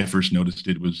think when I first noticed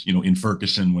it was, in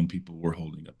Ferguson, when people were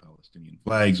holding up Palestinian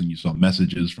flags and you saw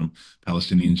messages from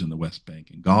Palestinians in the West Bank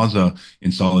and Gaza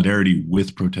in solidarity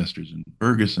with protesters in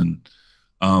Ferguson.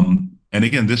 And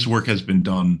again, this work has been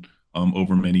done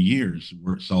over many years.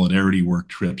 Solidarity work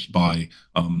trips by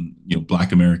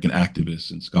Black American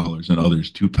activists and scholars and others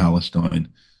to Palestine.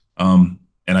 And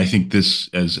I think this,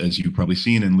 as you've probably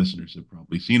seen and listeners have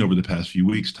probably seen over the past few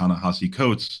weeks, Ta-Nehisi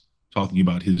Coates talking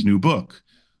about his new book,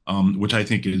 which I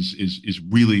think is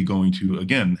really going to,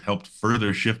 again, help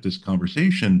further shift this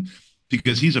conversation,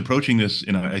 because he's approaching this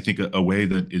in, I think, a way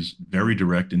that is very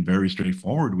direct and very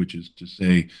straightforward, which is to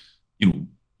say,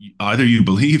 either you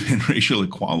believe in racial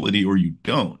equality or you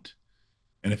don't.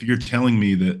 And if you're telling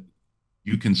me that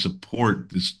you can support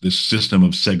this system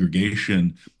of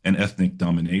segregation and ethnic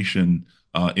domination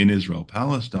in Israel,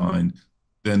 Palestine,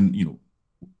 then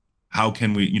how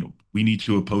can we we need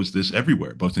to oppose this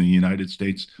everywhere, both in the United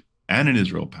States and in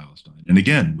Israel, Palestine. And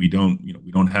again, we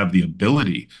don't have the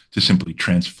ability to simply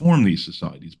transform these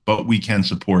societies, but we can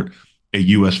support a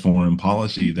U.S. foreign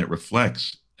policy that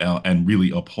reflects and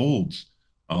really upholds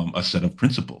a set of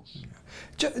principles.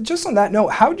 Just on that note,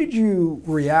 how did you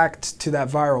react to that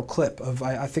viral clip of,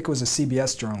 I think it was a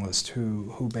CBS journalist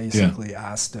who basically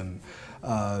asked him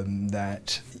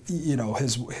that, you know,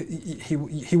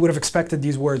 he would have expected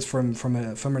these words from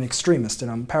an extremist,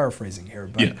 and I'm paraphrasing here,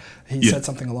 but he said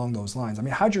something along those lines. I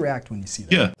mean, how'd you react when you see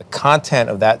that? Yeah. The content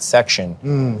of that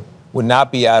section would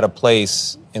not be out of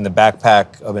place in the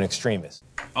backpack of an extremist.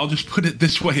 I'll just put it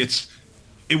this way.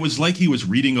 It was like he was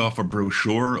reading off a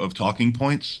brochure of talking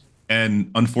points.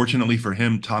 And unfortunately for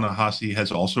him, Ta-Nehisi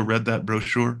has also read that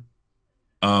brochure.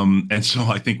 And so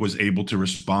I think was able to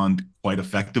respond quite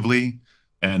effectively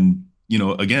and, you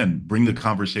know, again, bring the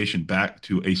conversation back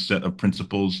to a set of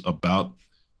principles about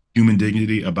human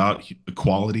dignity, about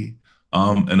equality,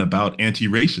 and about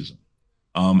anti-racism.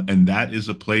 And that is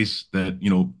a place that, you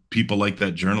know, people like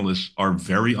that journalist are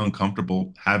very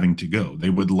uncomfortable having to go. They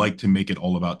would like to make it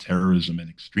all about terrorism and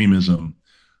extremism.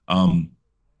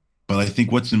 But I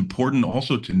think what's important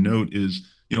also to note is,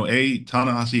 you know,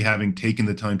 Ta-Nehisi having taken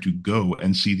the time to go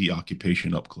and see the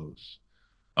occupation up close,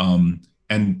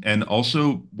 and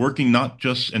also working not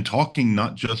just and talking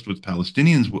not just with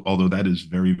Palestinians, although that is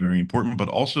very, very important, but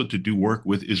also to do work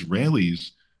with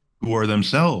Israelis who are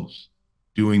themselves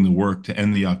doing the work to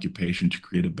end the occupation, to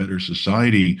create a better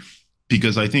society.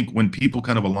 Because I think when people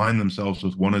kind of align themselves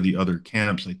with one of the other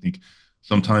camps, I think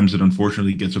sometimes it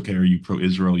unfortunately gets, okay, are you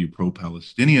pro-Israel, are you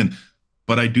pro-Palestinian?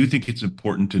 But I do think it's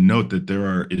important to note that there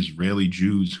are Israeli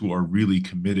Jews who are really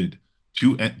committed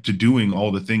to doing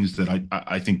all the things that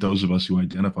I think those of us who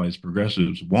identify as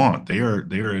progressives want. They are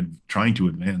trying to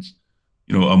advance,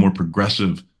 you know, a more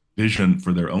progressive vision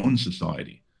for their own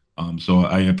society. So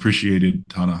I appreciated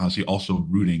Ta-Nehisi also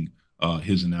rooting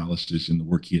his analysis in the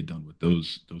work he had done with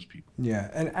those people. Yeah,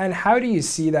 and how do you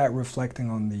see that reflecting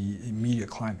on the media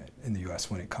climate in the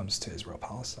U.S. when it comes to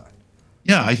Israel-Palestine?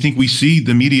 Yeah, I think we see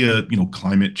the media, you know,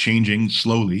 climate changing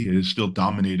slowly. It is still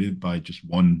dominated by just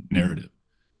one narrative.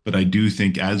 But I do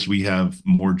think as we have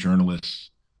more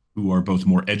journalists who are both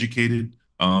more educated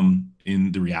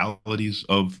in the realities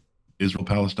of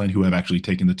Israel-Palestine, who have actually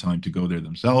taken the time to go there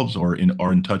themselves or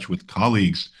are in touch with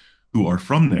colleagues who are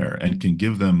from there and can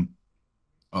give them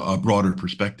a broader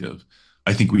perspective,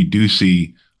 I think we do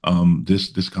see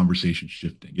this conversation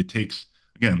shifting. It takes,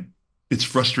 again, it's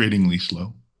frustratingly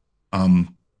slow.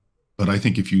 But I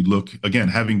think if you look, again,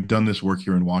 having done this work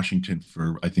here in Washington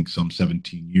for, I think, some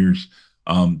 17 years,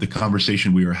 the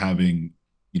conversation we are having,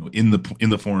 you know, in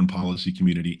the foreign policy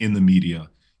community, in the media,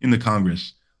 in the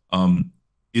Congress,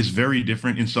 is very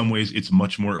different. In some ways, it's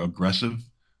much more aggressive.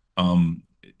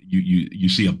 You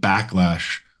see a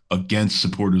backlash against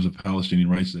supporters of Palestinian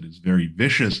rights that is very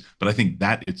vicious. But I think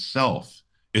that itself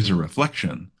is a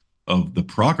reflection of the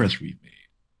progress we've made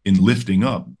in lifting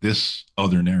up this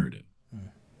other narrative.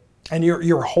 And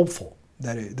you're hopeful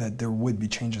that there would be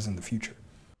changes in the future.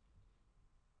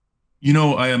 You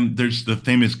know, I am. There's the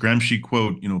famous Gramsci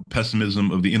quote. You know, pessimism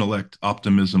of the intellect,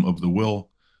 optimism of the will.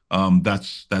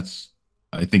 That's.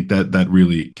 I think that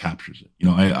really captures it. You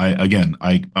know,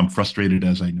 I'm frustrated,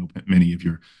 as I know many of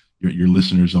your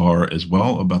listeners are as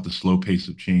well, about the slow pace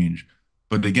of change.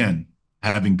 But again,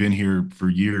 having been here for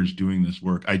years doing this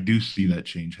work, I do see that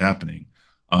change happening.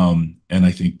 And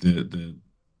I think the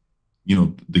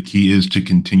key is to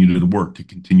continue to work, to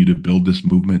continue to build this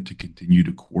movement, to continue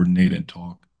to coordinate and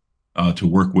talk, to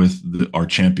work with our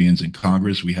champions in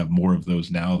Congress. We have more of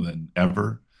those now than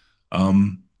ever,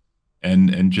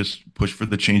 and just push for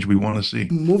the change we want to see.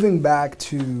 Moving back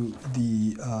to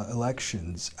the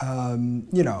elections,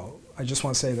 you know, I just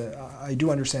want to say that I do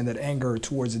understand that anger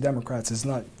towards the Democrats is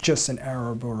not just an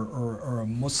Arab or a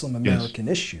Muslim American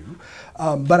issue,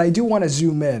 but I do want to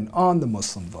zoom in on the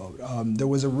Muslim vote. There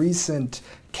was a recent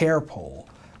CARE poll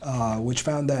which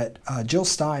found that Jill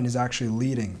Stein is actually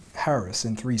leading Harris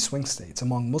in 3 swing states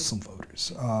among Muslim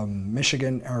voters,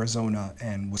 Michigan, Arizona,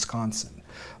 and Wisconsin.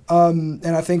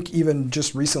 And I think even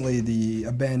just recently, the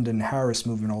Abandon Harris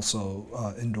movement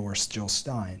also endorsed Jill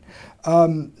Stein. Are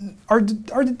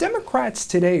the Democrats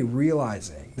today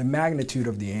realizing the magnitude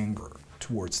of the anger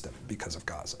towards them because of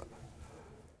Gaza?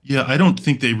 Yeah, I don't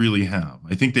think they really have.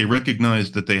 I think they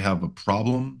recognize that they have a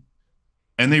problem,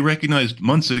 and they recognized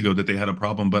months ago that they had a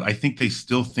problem, but I think they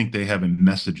still think they have a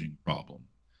messaging problem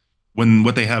when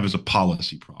what they have is a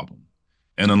policy problem.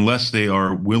 And unless they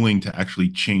are willing to actually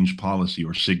change policy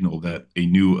or signal that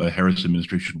a Harris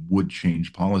administration would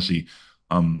change policy,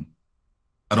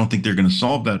 I don't think they're going to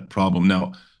solve that problem.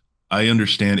 Now, I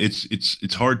understand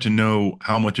it's hard to know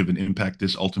how much of an impact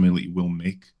this ultimately will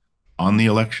make on the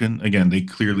election. Again, they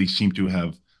clearly seem to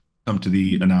have come to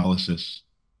the analysis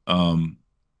um,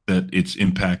 that its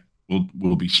impact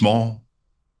will be small.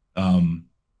 Um,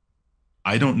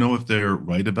 I don't know if they're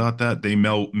right about that. They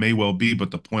may well be,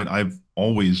 but the point I've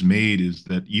always made is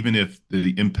that even if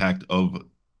the impact of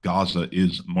Gaza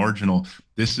is marginal,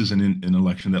 this is an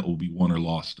election that will be won or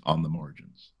lost on the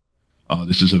margins.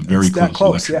 This is a very It's that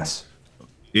close close, election. yes.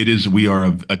 It is. We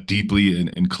are a deeply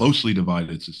and closely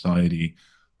divided society.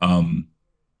 Um,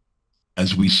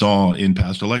 as we saw in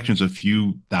past elections, a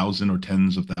few thousand or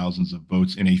tens of thousands of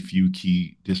votes in a few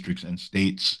key districts and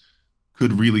states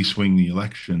could really swing the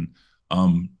election.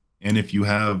 And if you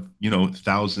have,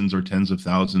 thousands or tens of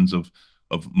thousands of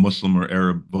Muslim or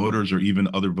Arab voters, or even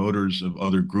other voters of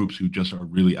other groups who just are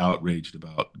really outraged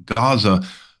about Gaza,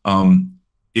 um,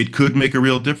 it could make a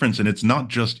real difference. And it's not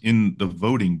just in the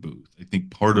voting booth. I think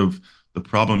part of the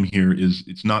problem here is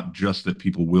it's not just that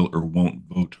people will or won't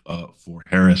vote for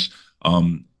Harris.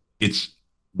 It's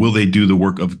will they do the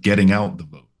work of getting out the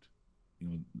vote? You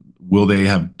know, will they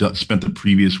have spent the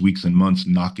previous weeks and months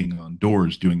knocking on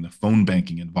doors, doing the phone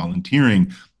banking and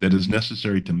volunteering that is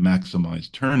necessary to maximize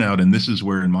turnout? And this is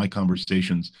where, in my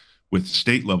conversations with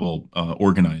state level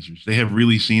organizers, they have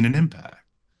really seen an impact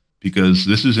because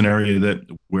this is an area that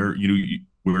where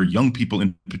young people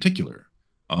in particular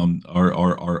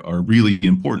are really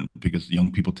important because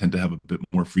young people tend to have a bit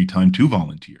more free time to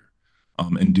volunteer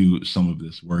and do some of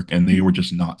this work, and they were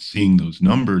just not seeing those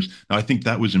numbers. Now, I think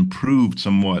that was improved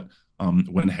somewhat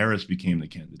when Harris became the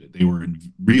candidate. They were in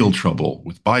real trouble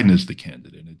with Biden as the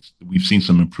candidate. We've seen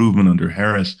some improvement under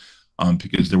Harris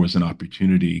because there was an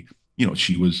opportunity.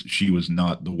 She was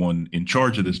not the one in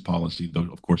charge of this policy, though,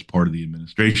 of course, part of the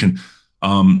administration.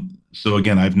 So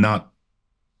again, I've not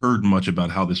heard much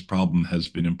about how this problem has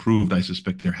been improved. I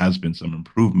suspect there has been some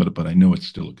improvement, but I know it's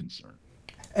still a concern.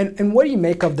 And what do you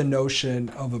make of the notion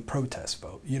of a protest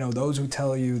vote? Those who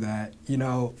tell you that,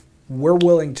 we're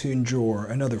willing to endure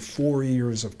another 4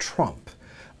 years of Trump,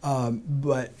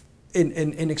 but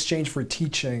in exchange for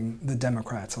teaching the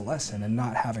Democrats a lesson and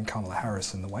not having Kamala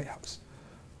Harris in the White House.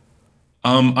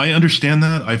 I understand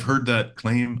that. I've heard that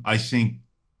claim. I think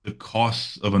the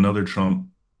costs of another Trump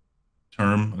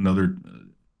term, another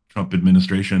Trump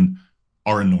administration,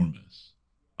 are enormous.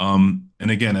 And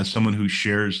again, as someone who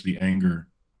shares the anger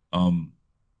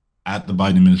at the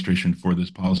Biden administration for this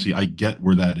policy, I get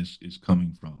where that is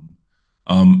coming from.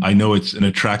 I know it's an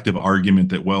attractive argument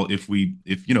that, well, if we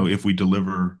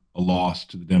deliver a loss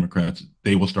to the Democrats,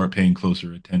 they will start paying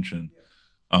closer attention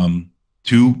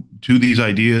to these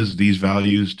ideas, these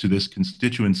values, to this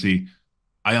constituency.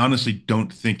 I honestly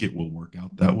don't think it will work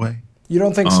out that way. You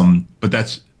don't think so? But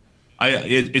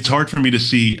it's hard for me to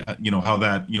see, how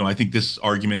that, I think this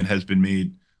argument has been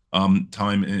made in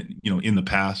the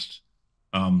past.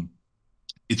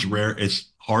 It's rare.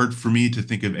 It's hard for me to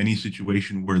think of any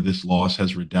situation where this loss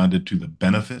has redounded to the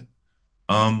benefit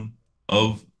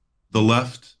of the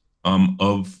left,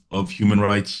 of human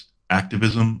rights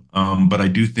activism. But I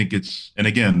do think and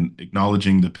again,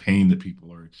 acknowledging the pain that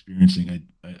people are experiencing,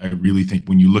 I really think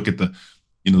when you look at the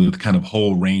kind of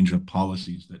whole range of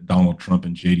policies that Donald Trump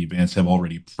and J.D. Vance have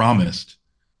already promised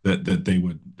that they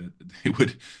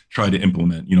would try to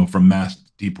implement, from mass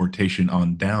deportation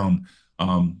on down.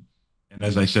 And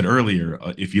as I said earlier,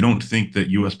 if you don't think that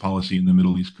U.S. policy in the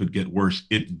Middle East could get worse,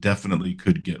 it definitely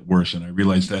could get worse. And I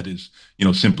realize that is,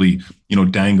 simply,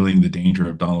 dangling the danger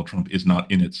of Donald Trump is not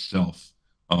in itself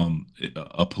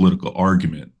a political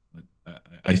argument. But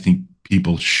I think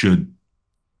people should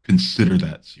consider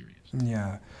that serious.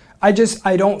 Yeah. I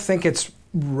don't think it's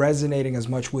resonating as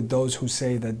much with those who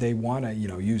say that they want to,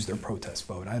 use their protest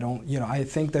vote. I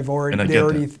think they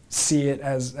already see it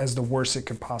as the worst it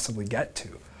could possibly get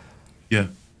to. Yeah.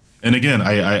 And again,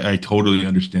 I totally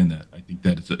understand that. I think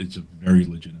that it's a very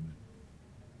legitimate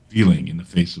feeling in the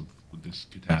face of this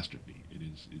catastrophe.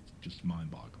 It's just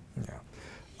mind-boggling. Yeah.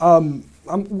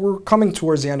 We're coming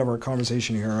towards the end of our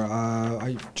conversation here.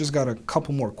 I just got a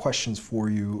couple more questions for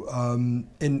you.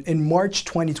 In March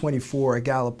 2024, a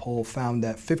Gallup poll found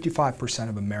that 55%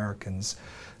 of Americans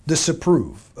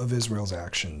disapprove of Israel's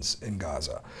actions in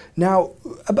Gaza. Now,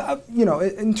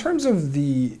 in terms of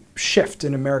the shift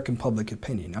in American public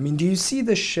opinion, do you see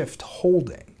this shift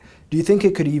holding? Do you think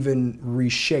it could even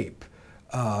reshape,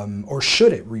 or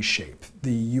should it reshape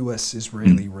the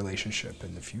U.S.-Israeli relationship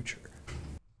in the future?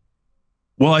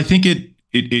 Well, I think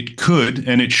it could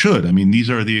and it should. These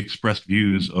are the expressed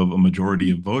views of a majority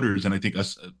of voters, and I think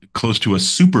close to a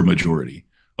super majority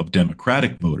of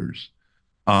Democratic voters.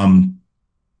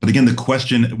 But again, the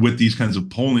question with these kinds of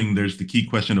polling, there's the key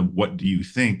question of what do you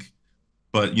think?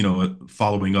 But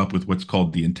following up with what's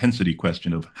called the intensity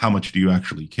question of how much do you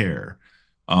actually care?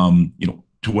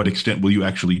 To what extent will you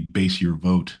actually base your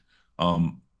vote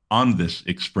on this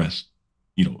expressed,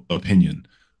 opinion?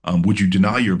 Would you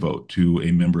deny your vote to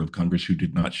a member of Congress who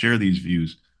did not share these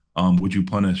views? Would you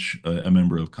punish a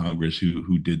member of Congress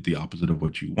who did the opposite of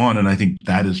what you want? And I think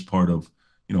that is part of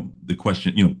the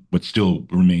question. What still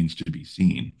remains to be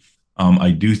seen.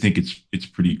 I do think it's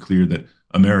pretty clear that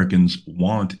Americans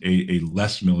want a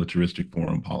less militaristic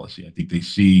foreign policy. I think they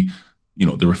see,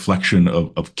 the reflection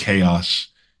of chaos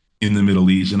in the Middle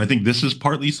East, and I think this is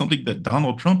partly something that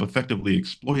Donald Trump effectively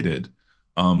exploited.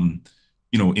 In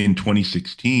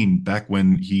 2016, back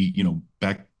when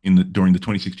back during the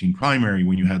 2016 primary,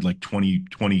 when you had like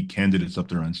 20 candidates up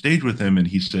there on stage with him, and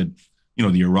he said,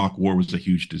 the Iraq War was a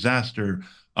huge disaster.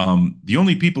 The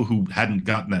only people who hadn't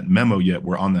gotten that memo yet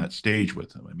were on that stage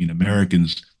with him. I mean,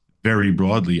 Americans very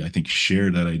broadly, I think,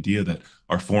 share that idea that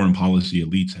our foreign policy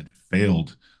elites had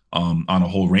failed on a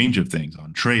whole range of things,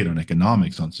 on trade, on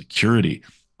economics, on security,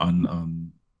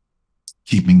 on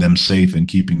keeping them safe and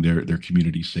keeping their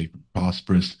communities safe and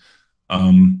prosperous.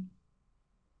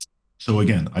 So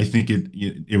again, I think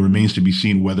it remains to be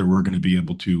seen whether we're going to be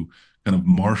able to kind of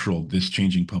marshal this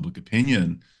changing public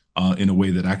opinion in a way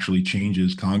that actually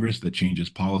changes Congress, that changes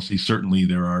policy. Certainly,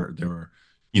 there are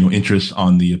interests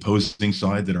on the opposing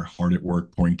side that are hard at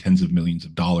work, pouring tens of millions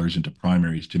of dollars into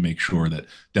primaries to make sure that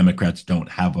Democrats don't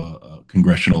have a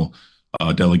congressional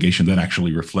delegation that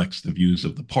actually reflects the views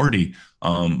of the party.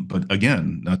 But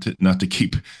again, not to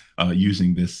keep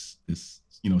using this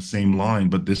same line,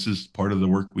 but this is part of the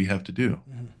work we have to do.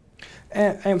 Mm-hmm.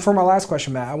 And for my last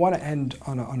question, Matt, I want to end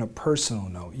on a personal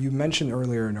note. You mentioned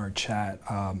earlier in our chat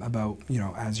about,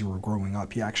 as you were growing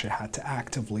up, you actually had to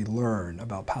actively learn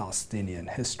about Palestinian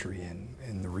history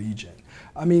in the region.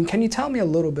 I mean, can you tell me a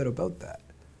little bit about that?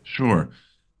 Sure.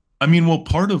 I mean, well,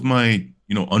 part of my,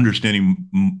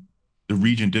 understanding the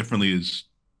region differently is,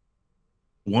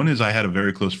 one is I had a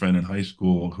very close friend in high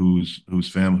school whose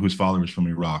father was from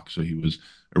Iraq, so he was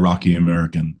Iraqi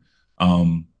American.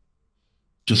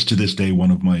 Just to this day, one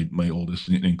of my oldest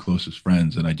and closest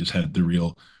friends, and I just had the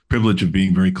real privilege of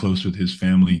being very close with his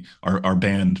family. Our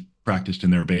band practiced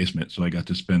in their basement, so I got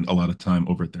to spend a lot of time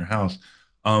over at their house.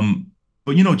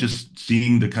 But just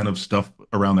seeing the kind of stuff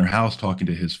around their house, talking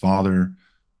to his father,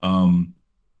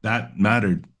 that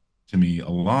mattered to me a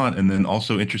lot. And then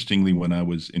also, interestingly, when I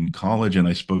was in college and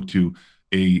I spoke to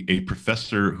a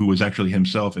professor who was actually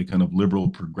himself a kind of liberal,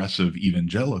 progressive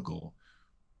evangelical,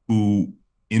 who,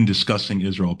 in discussing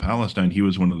Israel-Palestine, he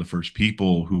was one of the first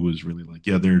people who was really like,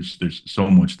 yeah, there's so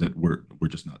much that we're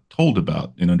just not told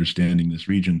about in understanding this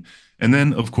region. And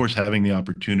then, of course, having the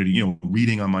opportunity,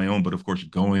 reading on my own, but of course,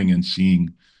 going and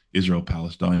seeing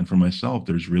Israel-Palestine for myself,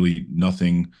 there's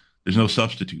no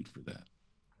substitute for that.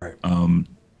 Right.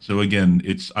 So again,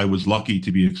 I was lucky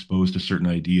to be exposed to certain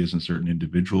ideas and certain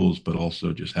individuals, but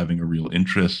also just having a real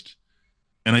interest.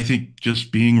 And I think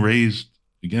just being raised,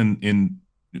 again,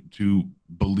 to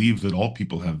believe that all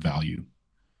people have value,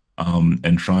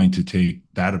 and trying to take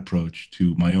that approach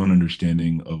to my own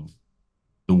understanding of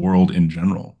the world in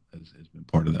general has been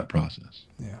part of that process.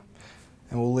 Yeah.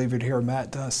 And we'll leave it here.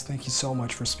 Matt Duss, thank you so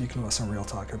much for speaking to us on Real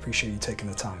Talk. I appreciate you taking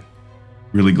the time.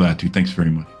 Really glad to. Thanks very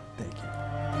much.